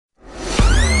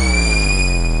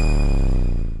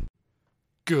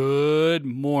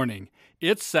Good morning.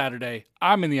 It's Saturday.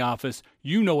 I'm in the office.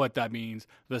 You know what that means.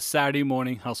 The Saturday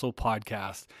Morning Hustle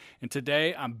Podcast. And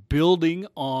today I'm building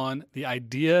on the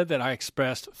idea that I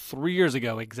expressed 3 years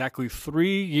ago, exactly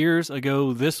 3 years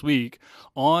ago this week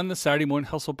on the Saturday Morning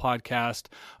Hustle Podcast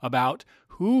about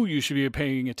who you should be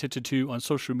paying attention to on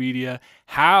social media,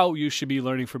 how you should be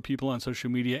learning from people on social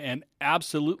media, and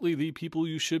absolutely the people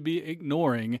you should be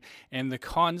ignoring and the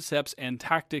concepts and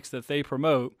tactics that they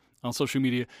promote on social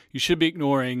media you should be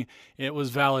ignoring. It was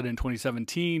valid in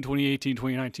 2017, 2018,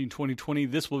 2019, 2020.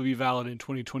 This will be valid in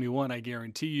 2021, I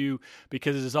guarantee you,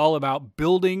 because it is all about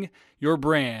building your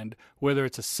brand, whether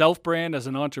it's a self-brand as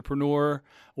an entrepreneur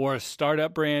or a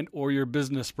startup brand or your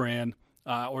business brand,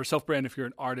 or self-brand if you're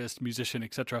an artist, musician,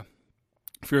 etc.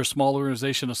 If you're a small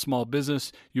organization, a small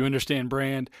business, you understand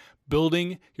brand.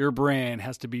 Building your brand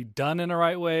has to be done in the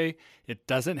right way. It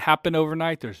doesn't happen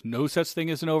overnight. There's no such thing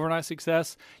as an overnight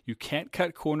success. You can't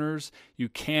cut corners. You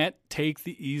can't take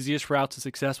the easiest route to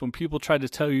success. When people try to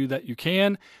tell you that you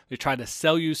can, they try to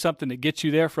sell you something to get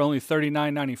you there for only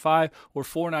 $39.95 or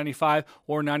 $4.95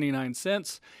 or 99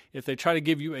 cents. If they try to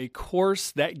give you a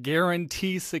course that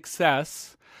guarantees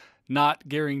success, not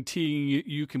guaranteeing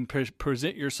you can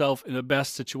present yourself in the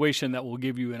best situation that will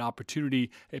give you an opportunity,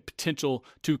 a potential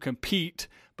to compete,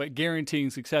 but guaranteeing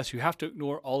success, you have to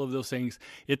ignore all of those things.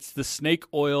 It's the snake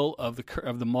oil of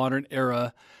the modern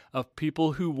era of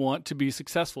people who want to be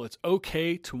successful. It's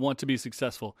okay to want to be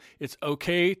successful. It's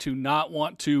okay to not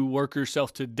want to work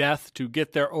yourself to death to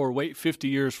get there or wait 50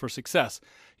 years for success.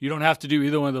 You don't have to do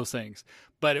either one of those things,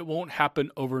 but it won't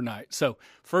happen overnight. So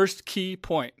first key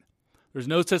point. There's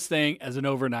no such thing as an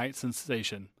overnight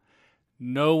sensation.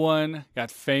 No one got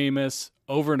famous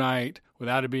overnight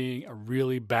without it being a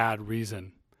really bad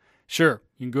reason. Sure,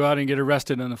 you can go out and get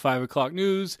arrested on the 5 o'clock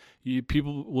news.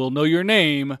 People will know your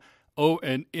name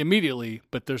and immediately,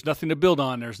 but there's nothing to build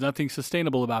on. There's nothing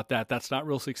sustainable about that. That's not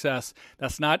real success.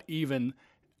 That's not even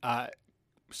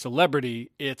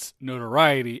celebrity. It's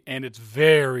notoriety, and it's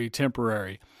very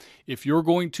temporary. If you're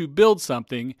going to build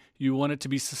something, you want it to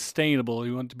be sustainable.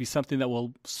 You want it to be something that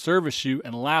will service you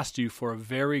and last you for a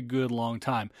very good long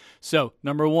time. So,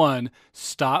 number one,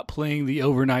 stop playing the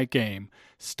overnight game.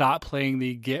 Stop playing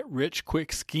the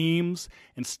get-rich-quick schemes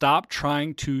and stop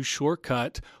trying to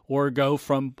shortcut or go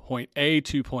from point A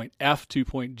to point F to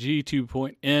point G to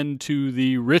point N to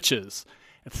the riches.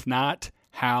 It's not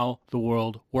how the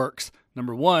world works.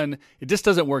 Number one, it just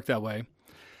doesn't work that way.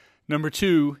 Number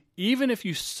two, even if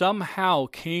you somehow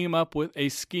came up with a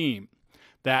scheme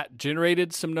that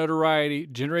generated some notoriety,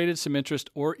 generated some interest,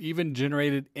 or even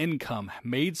generated income,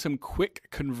 made some quick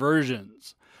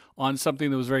conversions on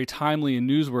something that was very timely and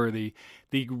newsworthy,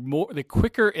 the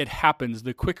quicker it happens,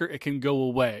 the quicker it can go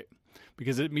away,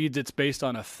 because it means it's based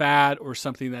on a fad or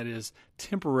something that is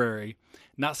temporary,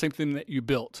 not something that you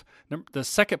built. The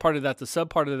second part of that, the sub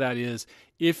part of that is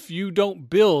if you don't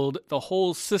build the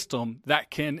whole system that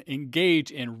can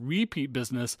engage in repeat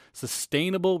business,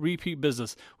 sustainable repeat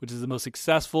business, which is the most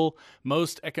successful,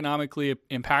 most economically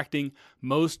impacting,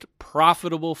 most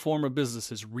profitable form of business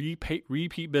is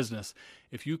repeat business.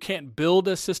 If you can't build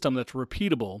a system that's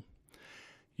repeatable,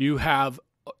 you have,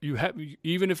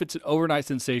 even if it's an overnight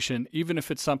sensation, even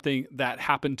if it's something that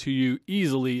happened to you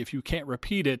easily, if you can't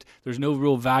repeat it, there's no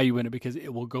real value in it because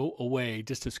it will go away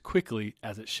just as quickly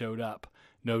as it showed up,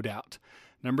 no doubt.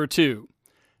 Number two,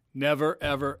 never,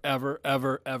 ever, ever,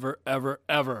 ever, ever, ever,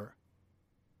 ever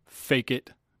fake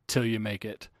it till you make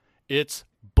it. It's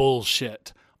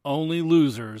bullshit. Only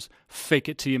losers fake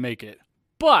it till you make it.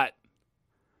 But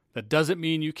that doesn't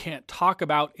mean you can't talk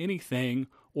about anything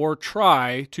or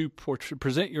try to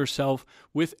present yourself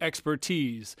with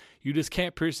expertise. You just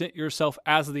can't present yourself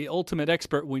as the ultimate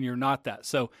expert when you're not that.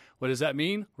 So what does that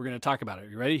mean? We're going to talk about it.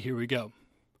 You ready? Here we go.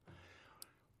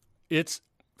 It's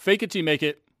fake it till you make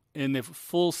it in the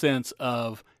full sense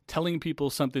of telling people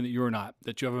something that you're not,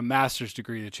 that you have a master's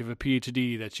degree, that you have a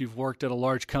PhD, that you've worked at a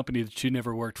large company that you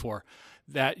never worked for,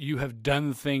 that you have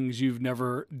done things you've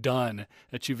never done,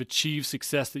 that you've achieved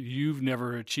success that you've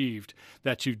never achieved,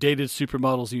 that you've dated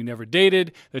supermodels you never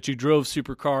dated, that you drove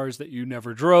supercars that you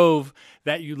never drove,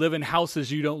 that you live in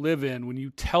houses you don't live in. When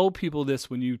you tell people this,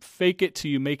 when you fake it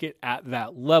till you make it at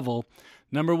that level,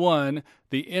 number one,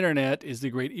 the internet is the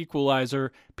great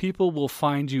equalizer. People will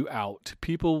find you out.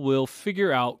 People will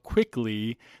figure out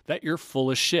quickly that you're full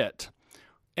of shit.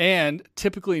 And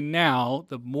typically now,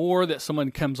 the more that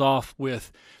someone comes off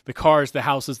with the cars, the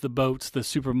houses, the boats, the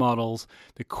supermodels,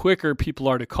 the quicker people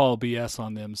are to call BS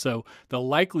on them. So the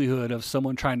likelihood of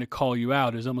someone trying to call you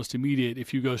out is almost immediate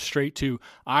if you go straight to,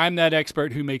 I'm that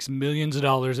expert who makes millions of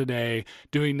dollars a day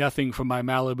doing nothing from my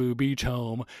Malibu beach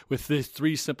home with this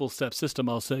 3 simple step system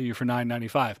I'll sell you for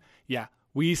 $9.95. Yeah.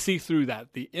 We see through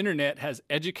that. The internet has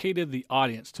educated the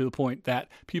audience to the point that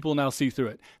people now see through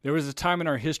it. There was a time in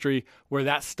our history where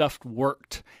that stuff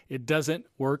worked. It doesn't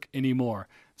work anymore.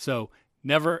 So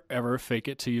never, ever fake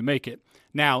it till you make it.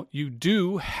 Now, you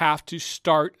do have to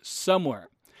start somewhere.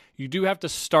 You do have to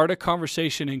start a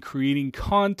conversation in creating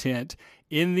content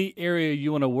in the area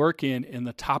you want to work in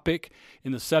the topic,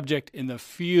 in the subject, in the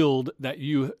field that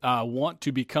you want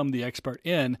to become the expert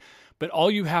in. But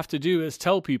all you have to do is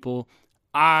tell people,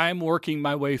 I'm working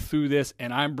my way through this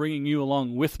and I'm bringing you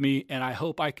along with me, and I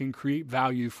hope I can create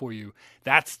value for you.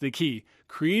 That's the key.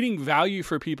 Creating value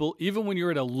for people, even when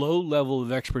you're at a low level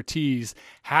of expertise,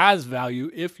 has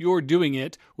value if you're doing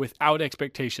it without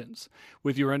expectations.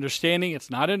 With your understanding, it's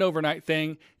not an overnight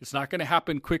thing. It's not going to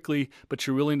happen quickly, but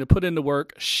you're willing to put into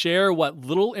work, share what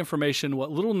little information,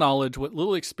 what little knowledge, what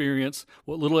little experience,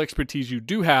 what little expertise you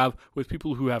do have with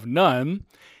people who have none,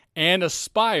 and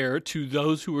aspire to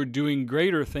those who are doing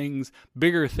greater things,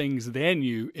 bigger things than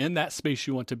you in that space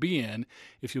you want to be in.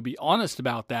 If you'll be honest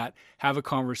about that, have a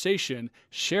conversation,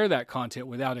 share that content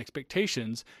without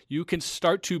expectations, you can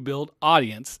start to build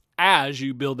audience as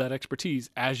you build that expertise,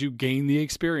 as you gain the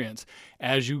experience,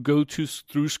 as you go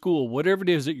through school, whatever it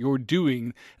is that you're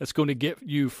doing that's going to get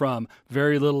you from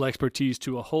very little expertise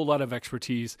to a whole lot of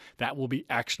expertise that will be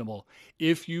actionable.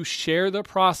 If you share the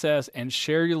process and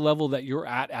share your level that you're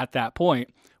at that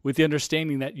point, with the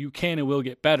understanding that you can and will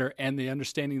get better, and the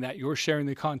understanding that you're sharing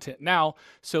the content now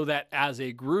so that as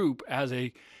a group, as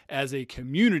a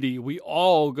community, we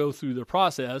all go through the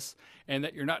process, and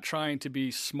that you're not trying to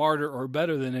be smarter or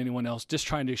better than anyone else, just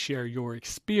trying to share your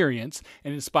experience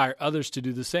and inspire others to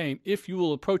do the same. If you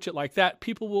will approach it like that,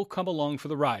 people will come along for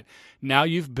the ride. Now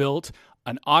you've built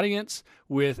an audience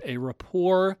with a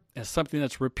rapport as something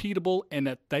that's repeatable and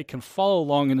that they can follow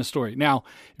along in the story. Now,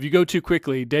 if you go too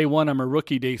quickly, day 1, I'm a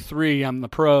rookie. Day 3, I'm the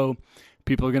pro.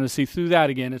 People are going to see through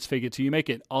that again. It's fake it till you make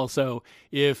it. Also,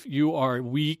 if you are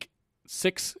week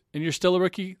 6 and you're still a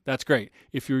rookie, that's great.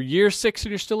 If you're year 6 and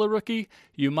you're still a rookie,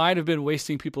 you might have been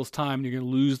wasting people's time and you're going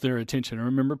to lose their attention. And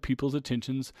remember, people's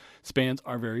attention spans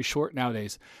are very short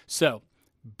nowadays. So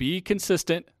be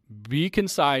consistent, be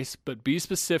concise, but be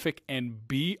specific and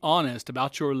be honest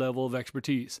about your level of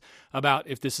expertise, about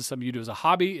if this is something you do as a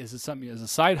hobby, is it something as a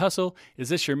side hustle, is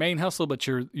this your main hustle, but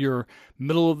you're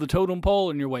middle of the totem pole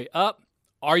and your way up?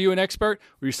 Are you an expert?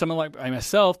 Or you're someone like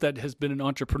myself that has been an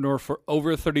entrepreneur for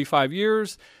over 35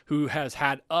 years, who has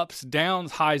had ups,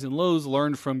 downs, highs, and lows,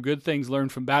 learned from good things,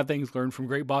 learned from bad things, learned from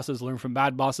great bosses, learned from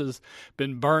bad bosses,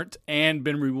 been burnt and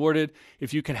been rewarded.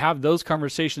 If you can have those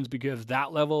conversations because of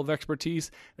that level of expertise,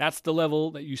 that's the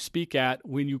level that you speak at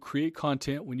when you create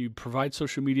content, when you provide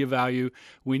social media value,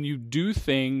 when you do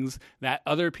things that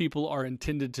other people are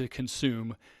intended to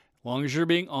consume. As long as you're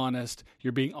being honest,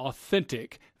 you're being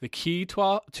authentic. The key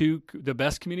to the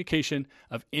best communication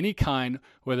of any kind,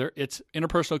 whether it's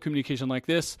interpersonal communication like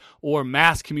this or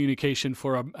mass communication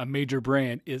for a major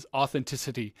brand, is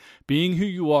authenticity. Being who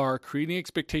you are, creating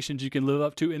expectations you can live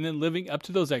up to, and then living up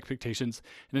to those expectations.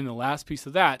 And then the last piece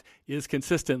of that is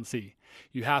consistency.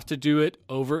 You have to do it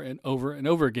over and over and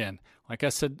over again. Like I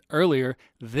said earlier,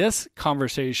 this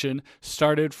conversation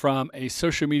started from a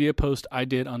social media post I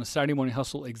did on a Saturday Morning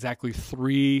Hustle exactly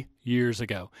 3 years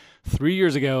ago. 3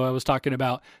 years ago, I was talking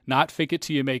about not fake it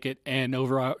till you make it and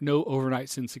no overnight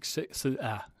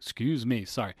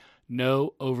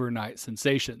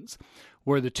sensations,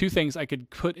 were the two things I could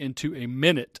put into a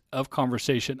minute of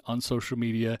conversation on social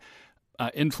media,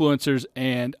 influencers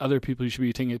and other people you should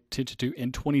be paying attention to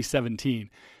in 2017.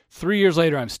 3 years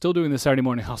later, I'm still doing the Saturday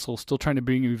Morning Hustle, still trying to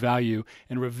bring you value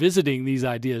and revisiting these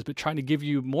ideas, but trying to give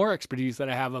you more expertise that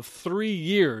I have of 3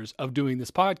 years of doing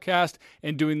this podcast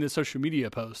and doing this social media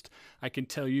post. I can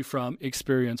tell you from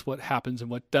experience what happens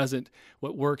and what doesn't,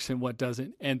 what works and what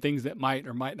doesn't, and things that might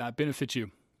or might not benefit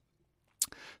you.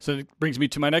 So it brings me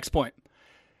to my next point.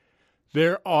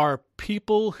 There are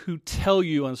people who tell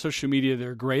you on social media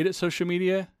they're great at social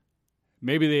media.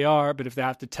 Maybe they are, but if they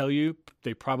have to tell you,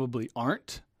 they probably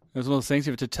aren't. There's one of those things,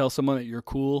 you have to tell someone that you're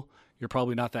cool, you're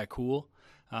probably not that cool.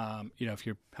 If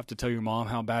you have to tell your mom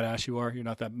how badass you are, you're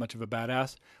not that much of a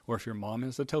badass. Or if your mom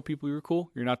has to tell people you're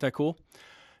cool, you're not that cool.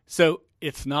 So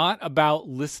it's not about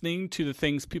listening to the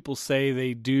things people say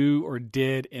they do or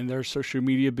did in their social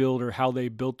media build or how they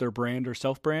built their brand or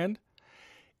self-brand.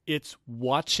 It's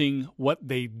watching what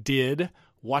they did,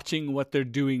 watching what they're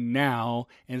doing now,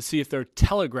 and see if they're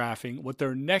telegraphing what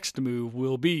their next move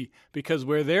will be. Because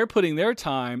where they're putting their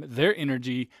time, their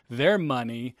energy, their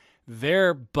money,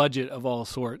 their budget of all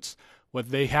sorts, what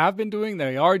they have been doing,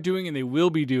 they are doing, and they will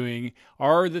be doing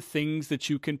are the things that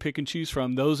you can pick and choose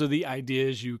from. Those are the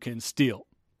ideas you can steal.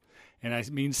 And I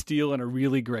mean steal in a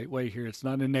really great way here. It's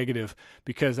not a negative,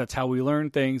 because that's how we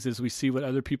learn things, is we see what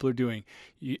other people are doing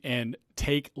and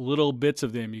take little bits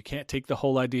of them. You can't take the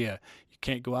whole idea. You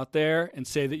can't go out there and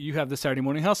say that you have the Saturday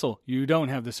morning hustle. You don't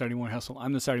have the Saturday morning hustle.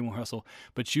 I'm the Saturday morning hustle.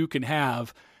 But you can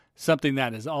have something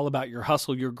that is all about your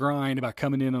hustle, your grind, about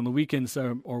coming in on the weekends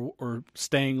or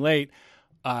staying late.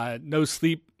 No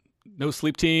sleep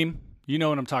team. You know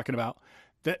what I'm talking about.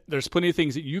 There's plenty of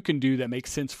things that you can do that make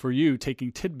sense for you,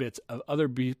 taking tidbits of other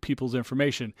people's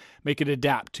information, make it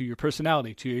adapt to your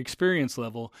personality, to your experience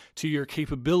level, to your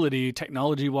capability,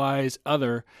 technology-wise,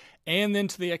 and then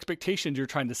to the expectations you're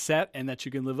trying to set and that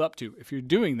you can live up to. If you're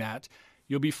doing that,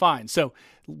 you'll be fine. So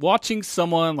watching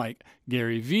someone like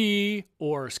Gary Vee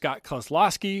or Scott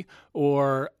Kozlowski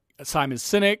or Simon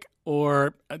Sinek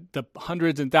or the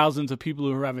hundreds and thousands of people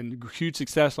who are having huge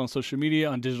success on social media,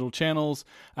 on digital channels,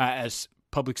 as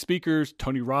public speakers,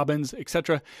 Tony Robbins,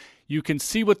 etc. You can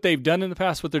see what they've done in the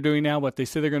past, what they're doing now, what they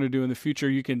say they're going to do in the future.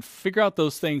 You can figure out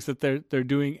those things that they're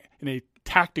doing in a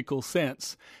tactical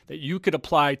sense that you could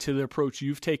apply to the approach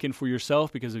you've taken for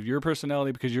yourself because of your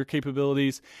personality, because of your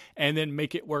capabilities, and then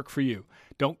make it work for you.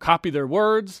 Don't copy their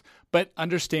words, but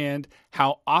understand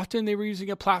how often they were using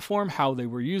a platform, how they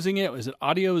were using it. Is it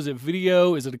audio? Is it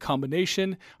video? Is it a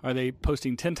combination? Are they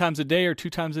posting 10 times a day or 2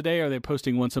 times a day? Are they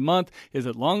posting once a month? Is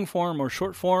it long form or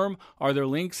short form? Are there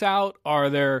links out? Are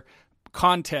there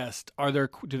contest?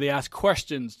 Do they ask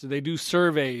questions? Do they do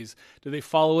surveys? Do they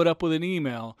follow it up with an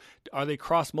email? Are they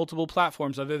cross multiple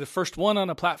platforms? Are they the first one on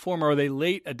a platform, or are they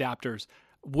late adapters?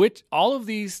 All of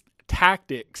these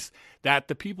tactics that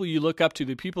the people you look up to,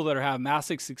 the people that have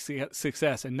massive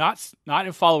success, and not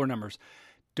in follower numbers.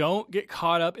 Don't get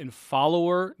caught up in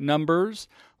follower numbers,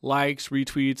 likes,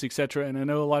 retweets, etc. And I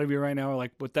know a lot of you right now are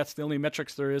like, but that's the only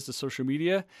metrics there is to social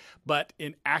media. But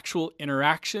in actual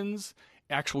interactions,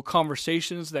 actual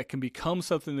conversations that can become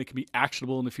something that can be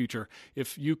actionable in the future.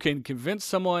 If you can convince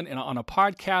someone on a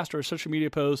podcast or a social media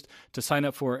post to sign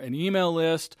up for an email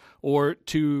list or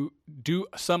to do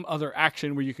some other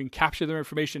action where you can capture their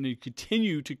information and you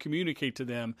continue to communicate to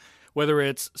them, whether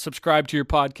it's subscribe to your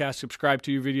podcast, subscribe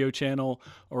to your video channel,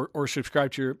 or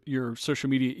subscribe to your social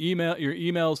media your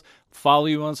emails, follow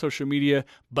you on social media,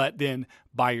 but then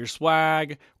buy your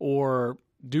swag or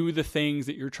do the things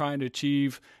that you're trying to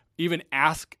achieve. Even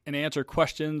ask and answer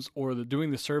questions or doing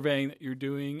the surveying that you're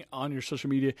doing on your social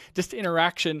media, just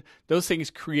interaction. Those things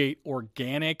create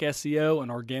organic SEO and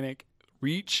organic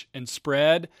reach and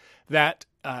spread that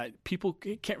people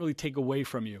can't really take away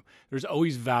from you. There's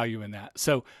always value in that.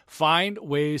 So find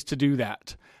ways to do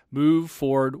that. Move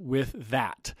forward with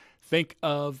that. Think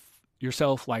of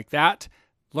yourself like that.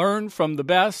 Learn from the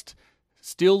best.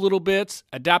 Steal little bits,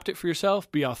 adapt it for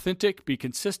yourself, be authentic, be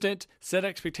consistent, set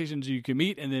expectations you can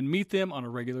meet, and then meet them on a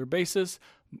regular basis.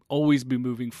 Always be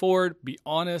moving forward, be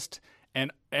honest,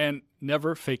 and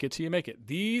never fake it till you make it.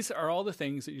 These are all the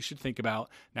things that you should think about.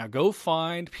 Now go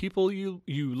find people you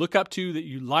look up to, that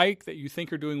you like, that you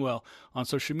think are doing well on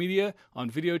social media, on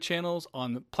video channels,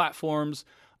 on platforms,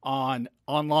 on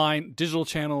online digital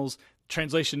channels,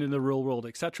 translation in the real world,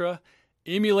 etc.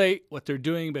 Emulate what they're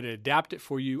doing, but adapt it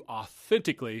for you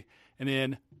authentically, and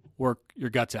then work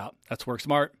your guts out. That's work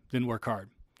smart, then work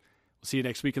hard. We'll see you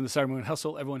next week in the Saturday Morning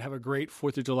Hustle. Everyone have a great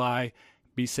 4th of July.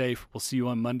 Be safe. We'll see you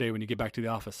on Monday when you get back to the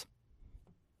office.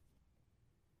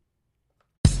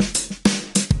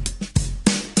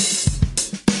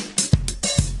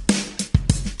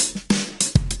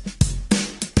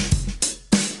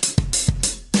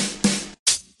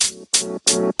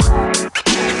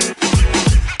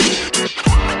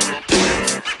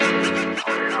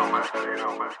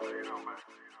 You know, man.